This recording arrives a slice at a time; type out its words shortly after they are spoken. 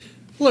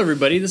Hello,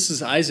 everybody. This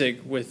is Isaac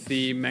with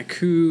the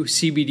Maku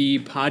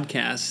CBD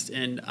podcast,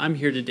 and I'm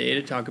here today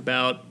to talk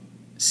about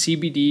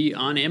CBD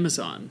on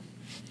Amazon.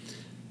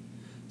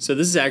 So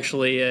this is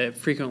actually a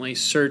frequently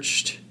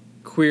searched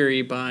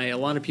query by a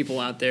lot of people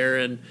out there,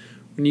 and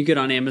when you get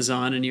on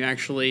Amazon and you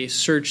actually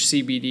search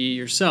CBD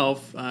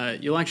yourself,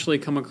 you'll actually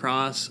come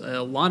across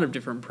a lot of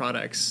different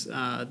products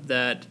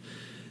that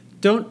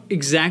don't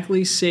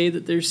exactly say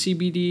that there's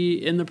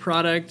CBD in the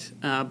product,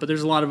 but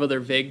there's a lot of other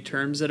vague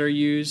terms that are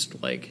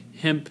used, like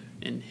hemp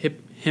and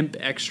hemp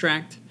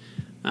extract.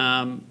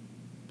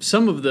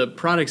 Some of the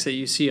products that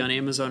you see on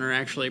Amazon are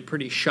actually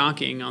pretty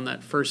shocking on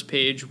that first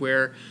page,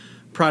 where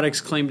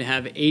products claim to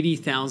have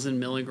 80,000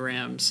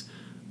 milligrams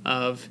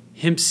of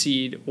hemp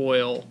seed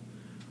oil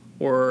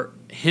or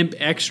hemp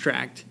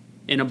extract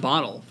in a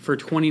bottle for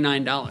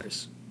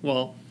 $29.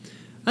 Well,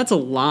 that's a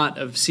lot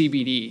of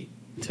CBD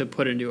to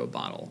put into a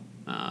bottle.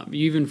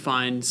 You even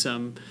find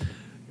some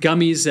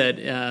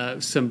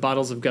gummies some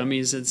bottles of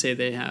gummies that say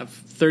they have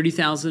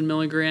 30,000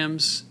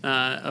 milligrams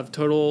of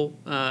total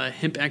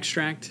hemp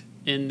extract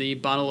in the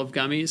bottle of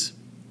gummies.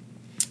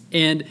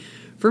 And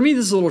for me,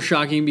 this is a little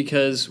shocking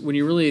because when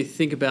you really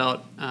think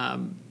about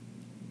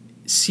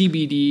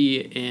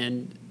CBD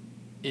and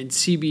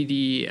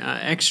CBD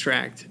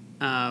extract,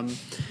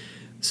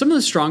 some of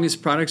the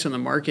strongest products on the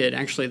market,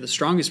 actually the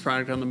strongest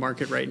product on the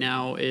market right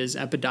now is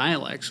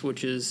Epidiolex,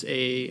 which is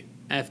a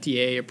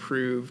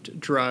FDA-approved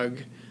drug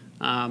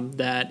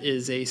that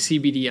is a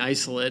CBD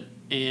isolate.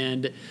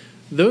 And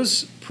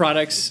those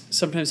products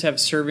sometimes have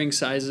serving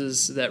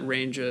sizes that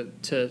range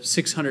to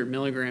 600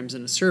 milligrams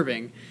in a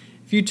serving.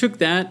 If you took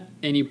that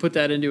and you put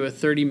that into a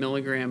 30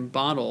 milligram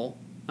bottle,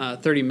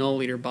 30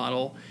 milliliter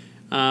bottle,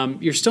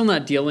 you're still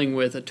not dealing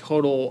with a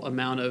total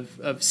amount of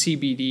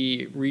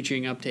CBD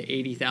reaching up to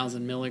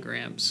 80,000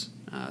 milligrams.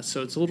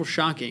 So it's a little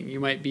shocking.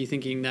 You might be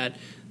thinking that,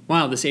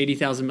 wow, this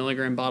 80,000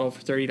 milligram bottle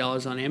for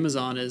 $30 on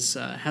Amazon has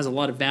a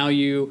lot of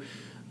value.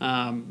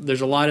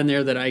 There's a lot in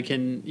there that I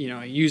can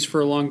use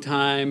for a long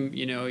time.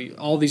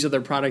 All these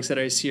other products that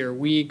I see are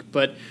weak,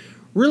 but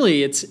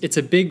really it's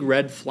a big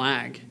red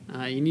flag.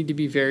 You need to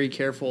be very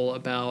careful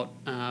about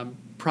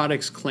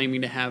products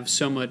claiming to have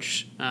so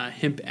much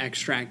hemp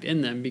extract in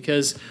them,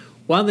 because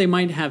while they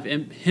might have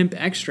hemp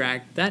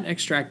extract, that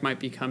extract might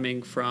be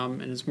coming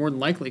from, and is more than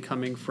likely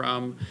coming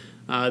from,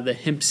 the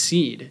hemp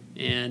seed.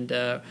 And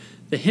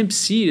the hemp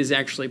seed is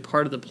actually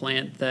part of the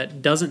plant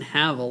that doesn't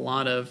have a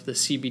lot of the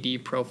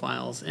CBD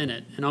profiles in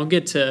it. And I'll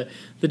get to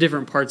the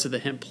different parts of the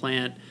hemp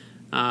plant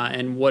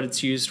and what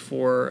it's used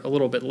for a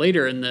little bit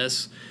later in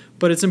this.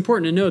 But it's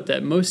important to note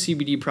that most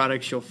CBD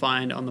products you'll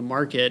find on the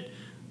market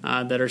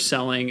that are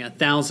selling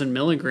 1,000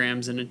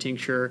 milligrams in a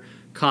tincture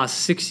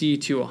cost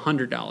 $60 to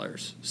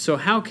 $100. So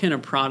how can a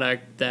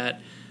product that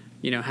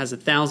has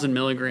 1,000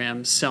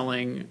 milligrams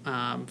selling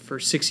for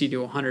 $60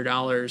 to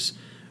 $100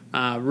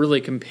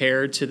 really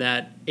compare to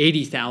that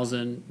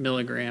 80,000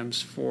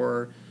 milligrams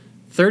for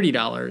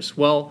 $30?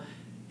 Well,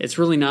 it's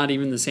really not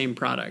even the same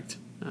product.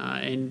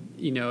 And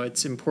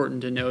it's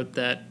important to note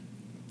that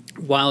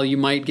while you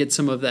might get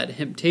some of that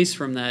hemp taste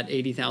from that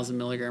 80,000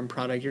 milligram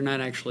product, you're not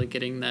actually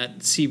getting that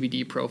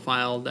CBD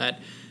profile that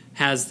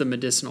has the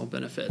medicinal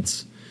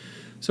benefits.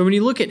 So when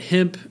you look at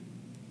hemp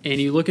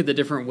and you look at the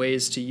different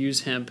ways to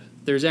use hemp,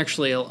 there's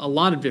actually a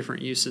lot of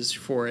different uses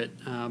for it.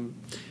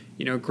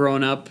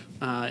 Growing up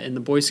in the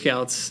Boy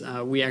Scouts,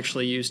 we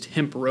actually used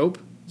hemp rope.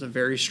 It's a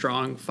very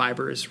strong,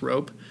 fibrous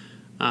rope.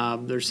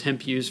 There's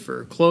hemp used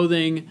for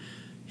clothing,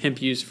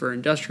 hemp used for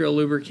industrial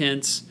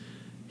lubricants,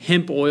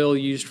 hemp oil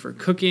used for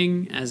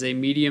cooking as a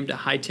medium to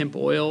high temp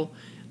oil.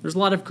 There's a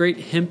lot of great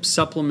hemp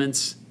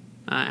supplements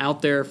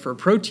out there for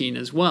protein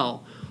as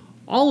well.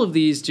 All of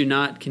these do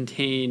not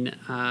contain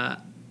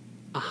a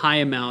high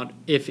amount,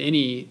 if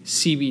any,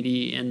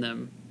 CBD in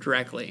them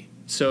directly.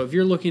 So if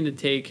you're looking to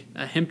take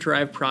a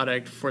hemp-derived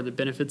product for the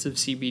benefits of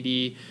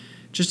CBD,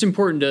 just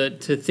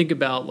important to think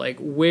about, like,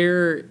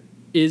 where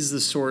is the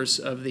source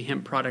of the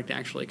hemp product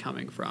actually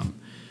coming from?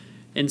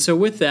 And so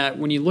with that,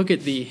 when you look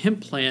at the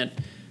hemp plant,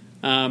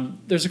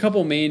 there's a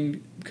couple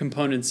main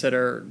components that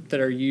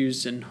are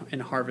used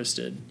and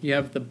harvested. You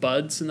have the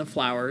buds and the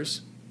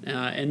flowers,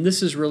 and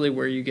this is really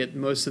where you get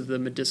most of the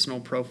medicinal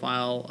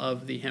profile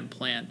of the hemp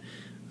plant.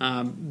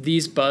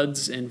 These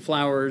buds and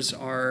flowers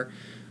are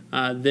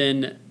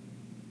then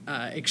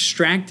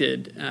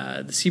extracted.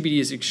 The CBD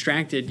is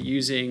extracted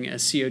using a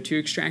CO2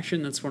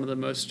 extraction. That's one of the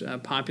most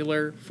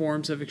popular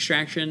forms of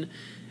extraction.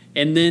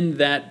 And then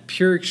that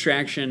pure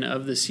extraction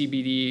of the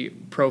CBD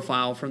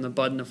profile from the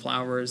bud and the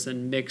flower is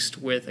then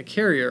mixed with a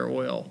carrier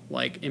oil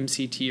like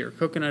MCT or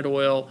coconut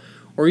oil,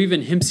 or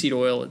even hemp seed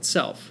oil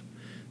itself.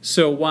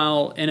 So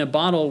while in a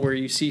bottle where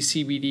you see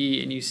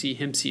CBD and you see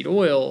hemp seed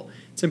oil,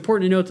 it's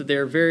important to note that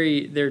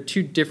they're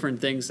two different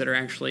things that are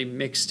actually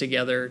mixed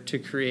together to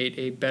create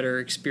a better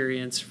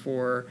experience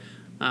for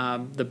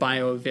the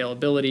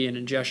bioavailability and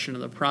ingestion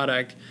of the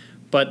product.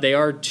 But they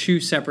are two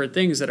separate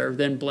things that are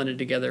then blended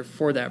together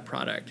for that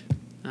product.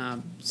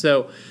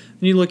 So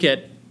when you look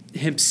at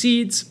hemp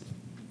seeds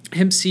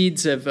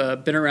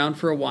have been around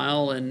for a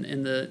while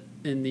in the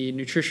in the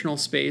nutritional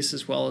space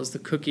as well as the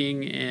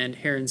cooking and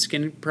hair and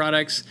skin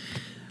products.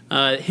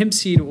 Hemp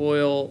seed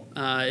oil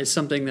is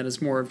something that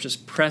is more of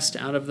just pressed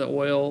out of the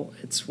oil.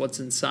 It's what's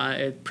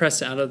inside,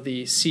 pressed out of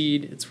the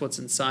seed. It's what's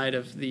inside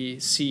of the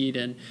seed.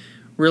 And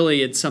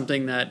really it's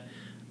something that,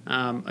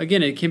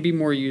 again, it can be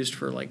more used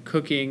for like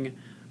cooking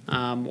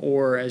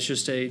or as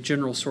just a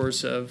general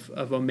source of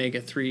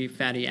omega-3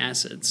 fatty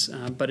acids.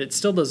 But it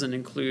still doesn't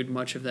include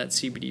much of that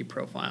CBD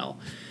profile.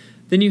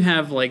 Then you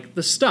have like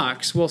the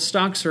stalks. Well,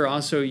 stalks are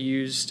also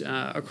used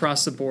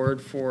across the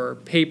board for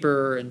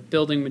paper and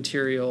building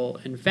material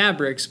and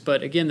fabrics,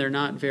 but again, they're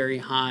not very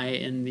high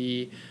in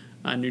the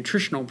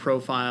nutritional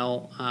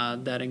profile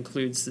that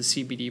includes the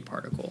CBD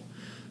particle.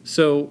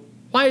 So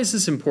why is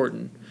this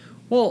important?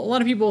 Well, a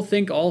lot of people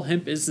think all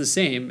hemp is the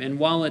same, and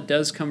while it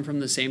does come from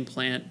the same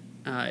plant,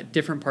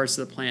 different parts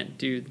of the plant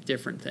do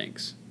different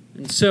things.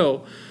 And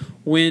so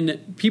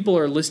when people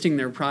are listing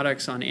their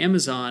products on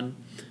Amazon,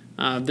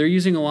 they're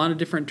using a lot of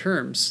different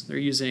terms. They're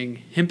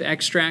using hemp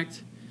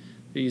extract,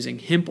 they're using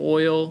hemp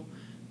oil,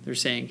 they're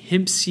saying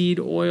hemp seed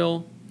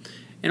oil,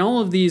 and all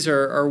of these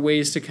are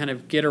ways to kind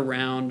of get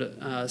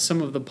around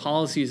some of the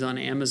policies on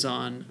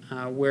Amazon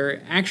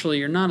where actually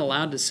you're not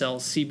allowed to sell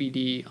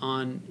CBD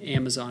on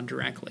Amazon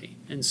directly.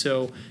 And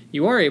so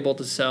you are able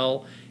to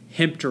sell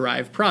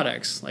hemp-derived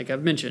products, like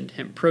I've mentioned,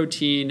 hemp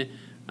protein,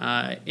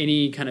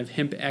 any kind of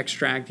hemp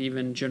extract,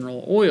 even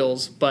general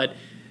oils, but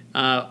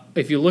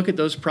if you look at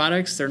those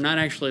products, they're not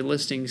actually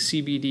listing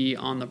CBD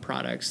on the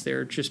products.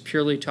 They're just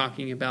purely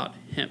talking about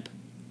hemp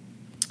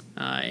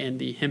and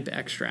the hemp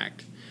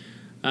extract.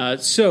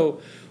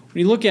 So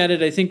when you look at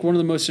it, I think one of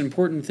the most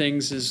important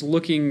things is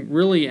looking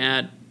really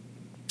at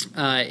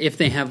if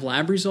they have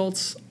lab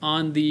results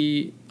on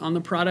the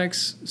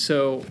products.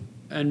 So,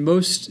 and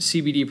most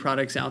CBD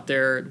products out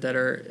there that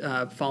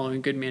are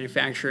following good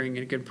manufacturing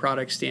and good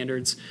product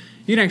standards,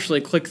 you can actually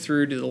click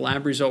through to the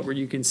lab result where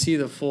you can see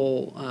the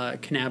full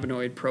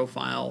cannabinoid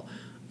profile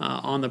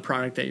on the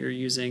product that you're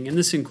using. And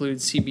this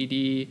includes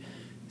CBD,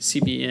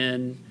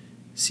 CBN,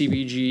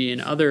 CBG,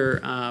 and other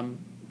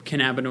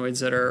cannabinoids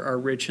that are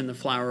rich in the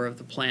flower of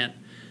the plant.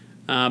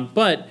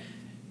 But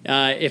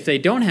if they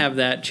don't have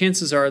that,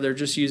 chances are they're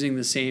just using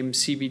the same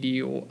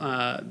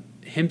CBD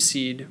hemp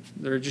seed.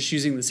 They're just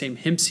using the same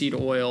hemp seed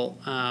oil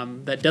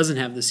that doesn't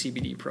have the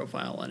CBD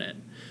profile in it.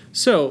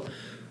 So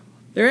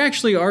there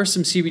actually are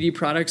some CBD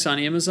products on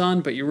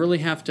Amazon, but you really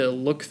have to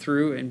look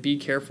through and be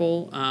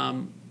careful.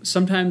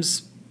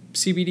 Sometimes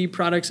CBD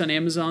products on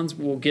Amazon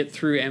will get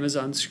through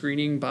Amazon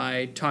screening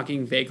by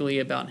talking vaguely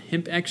about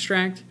hemp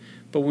extract,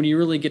 but when you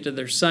really get to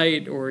their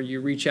site or you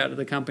reach out to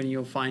the company,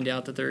 you'll find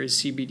out that there is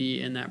CBD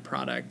in that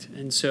product.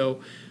 And so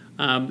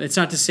it's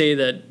not to say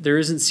that there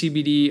isn't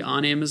CBD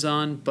on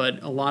Amazon,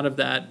 but a lot of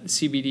that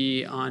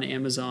CBD on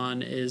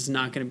Amazon is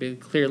not going to be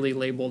clearly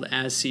labeled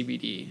as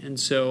CBD. And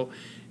so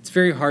it's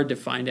very hard to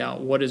find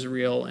out what is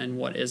real and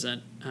what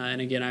isn't.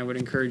 And again, I would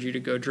encourage you to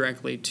go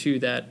directly to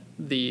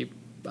the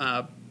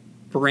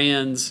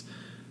brand's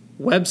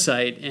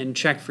website and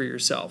check for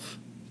yourself.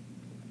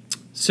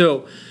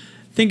 So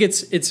I think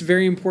it's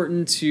very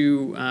important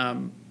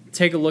to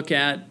take a look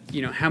at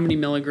how many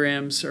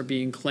milligrams are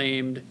being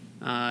claimed.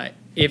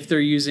 If they're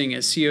using a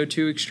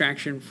CO2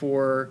 extraction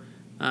for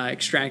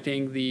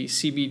extracting the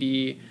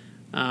CBD,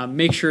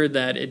 make sure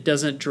that it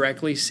doesn't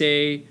directly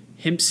say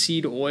hemp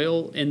seed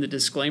oil in the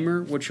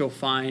disclaimer, which you'll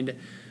find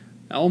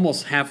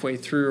almost halfway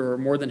through or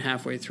more than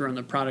halfway through on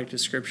the product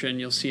description.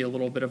 You'll see a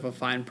little bit of a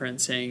fine print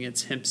saying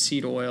it's hemp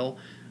seed oil.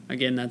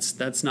 Again,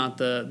 that's not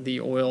the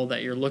oil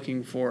that you're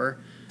looking for.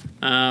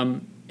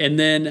 And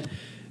then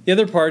the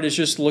other part is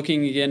just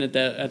looking again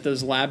at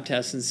those lab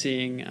tests and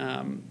seeing.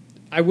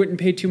 I wouldn't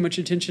pay too much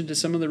attention to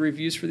some of the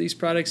reviews for these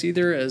products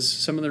either, as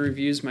some of the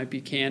reviews might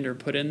be canned or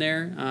put in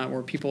there,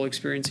 or people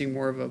experiencing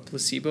more of a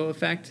placebo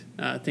effect,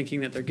 thinking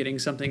that they're getting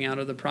something out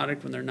of the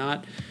product when they're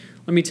not.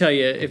 Let me tell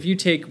you, if you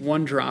take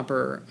one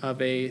dropper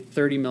of a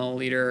 30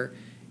 milliliter,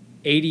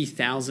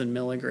 80,000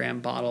 milligram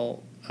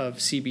bottle of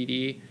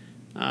CBD,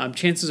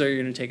 chances are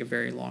you're going to take a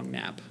very long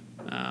nap.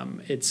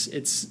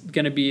 It's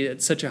going to be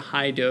at such a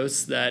high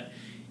dose that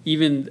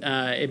even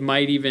it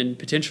might even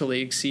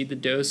potentially exceed the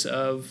dose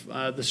of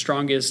the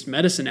strongest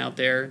medicine out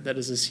there that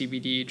is a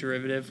CBD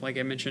derivative, like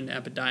I mentioned,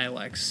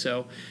 Epidiolex.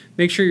 So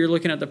make sure you're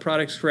looking at the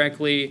products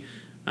correctly.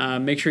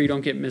 Make sure you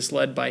don't get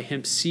misled by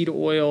hemp seed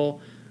oil.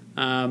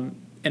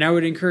 And I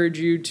would encourage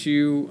you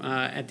to,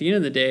 at the end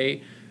of the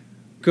day,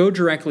 go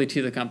directly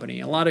to the company.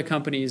 A lot of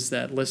companies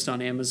that list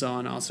on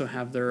Amazon also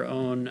have their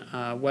own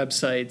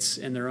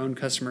websites and their own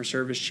customer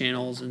service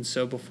channels. And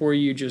so before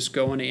you just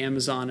go onto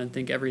Amazon and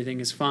think everything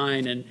is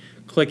fine and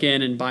click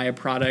in and buy a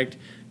product,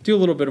 do a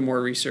little bit of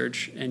more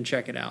research and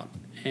check it out.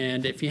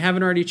 And if you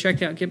haven't already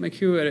checked out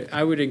GetMaku,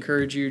 I would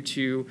encourage you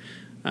to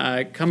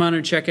come on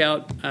and check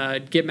out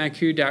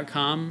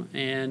getmaku.com.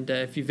 And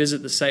if you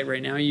visit the site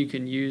right now, you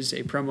can use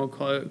a promo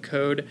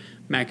code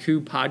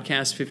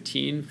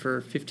MAKUPodcast15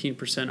 for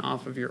 15%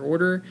 off of your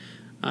order.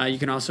 You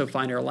can also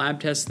find our lab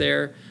tests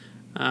there.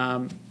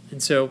 And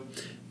so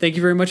Thank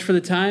you very much for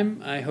the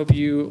time. I hope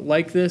you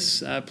like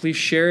this. Please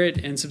share it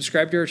and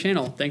subscribe to our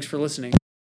channel. Thanks for listening.